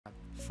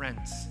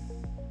Friends,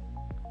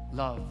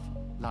 love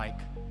like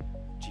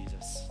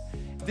Jesus.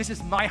 This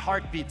is my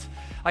heartbeat.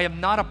 I am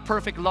not a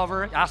perfect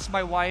lover. Ask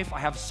my wife. I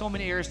have so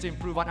many areas to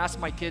improve on. Ask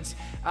my kids.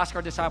 Ask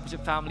our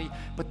discipleship family.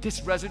 But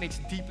this resonates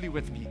deeply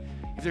with me.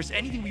 If there's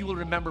anything we will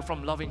remember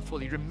from loving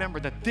fully, remember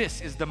that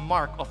this is the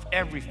mark of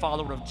every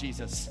follower of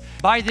Jesus.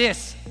 By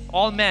this,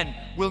 all men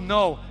will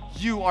know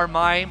you are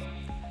my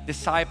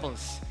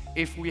disciples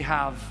if we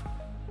have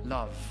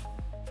love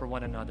for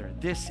one another.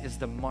 This is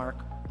the mark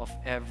of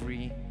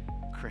every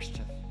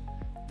Christian.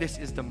 This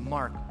is the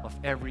mark of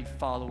every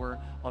follower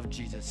of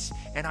Jesus.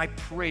 And I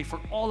pray for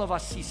all of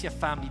us CCF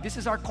family, this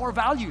is our core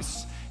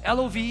values,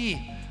 LOVE,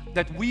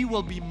 that we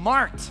will be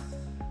marked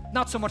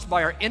not so much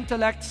by our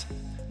intellect,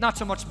 not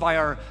so much by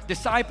our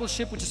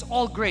discipleship, which is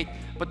all great,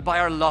 but by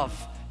our love,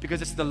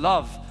 because it's the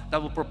love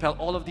that will propel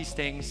all of these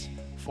things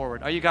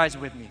forward. Are you guys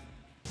with me?